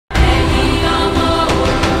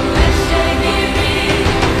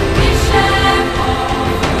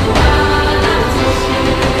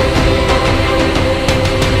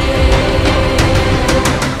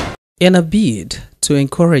In a bid to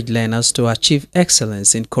encourage learners to achieve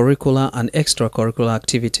excellence in curricular and extracurricular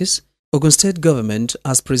activities, Ogun State Government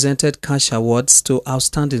has presented cash awards to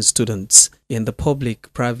outstanding students in the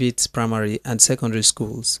public, private, primary and secondary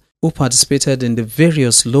schools who participated in the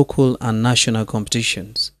various local and national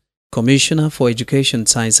competitions. Commissioner for Education,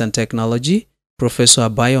 Science and Technology, Professor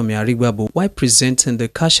Abayomi Arigbabu, while presenting the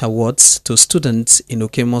cash awards to students in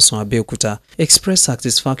Okemoson, Abeokuta, expressed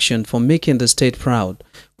satisfaction for making the state proud,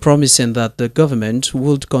 promising that the government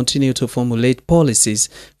would continue to formulate policies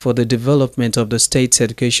for the development of the state's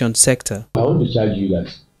education sector. I want to charge you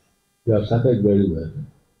that you have started very well.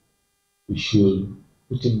 We should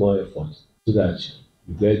put in more effort so that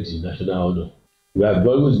you get the national honor. We have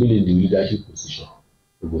always been in the leadership position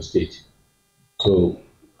in Ogun State, so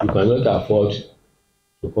you cannot afford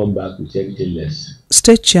to come back with anything less.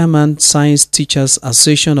 State Chairman, Science Teachers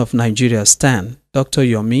Association of Nigeria, STAN, Dr.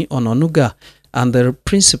 Yomi Ononuga, and the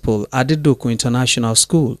Principal, Adedokun International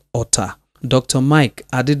School, OTA, Dr. Mike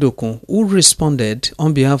Adedokun, who responded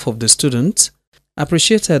on behalf of the students,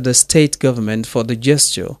 appreciated the state government for the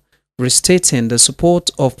gesture, restating the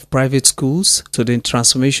support of private schools to the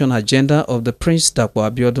transformation agenda of the Prince Dapo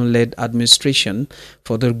Abiodun-led administration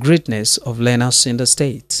for the greatness of learners in the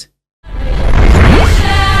state.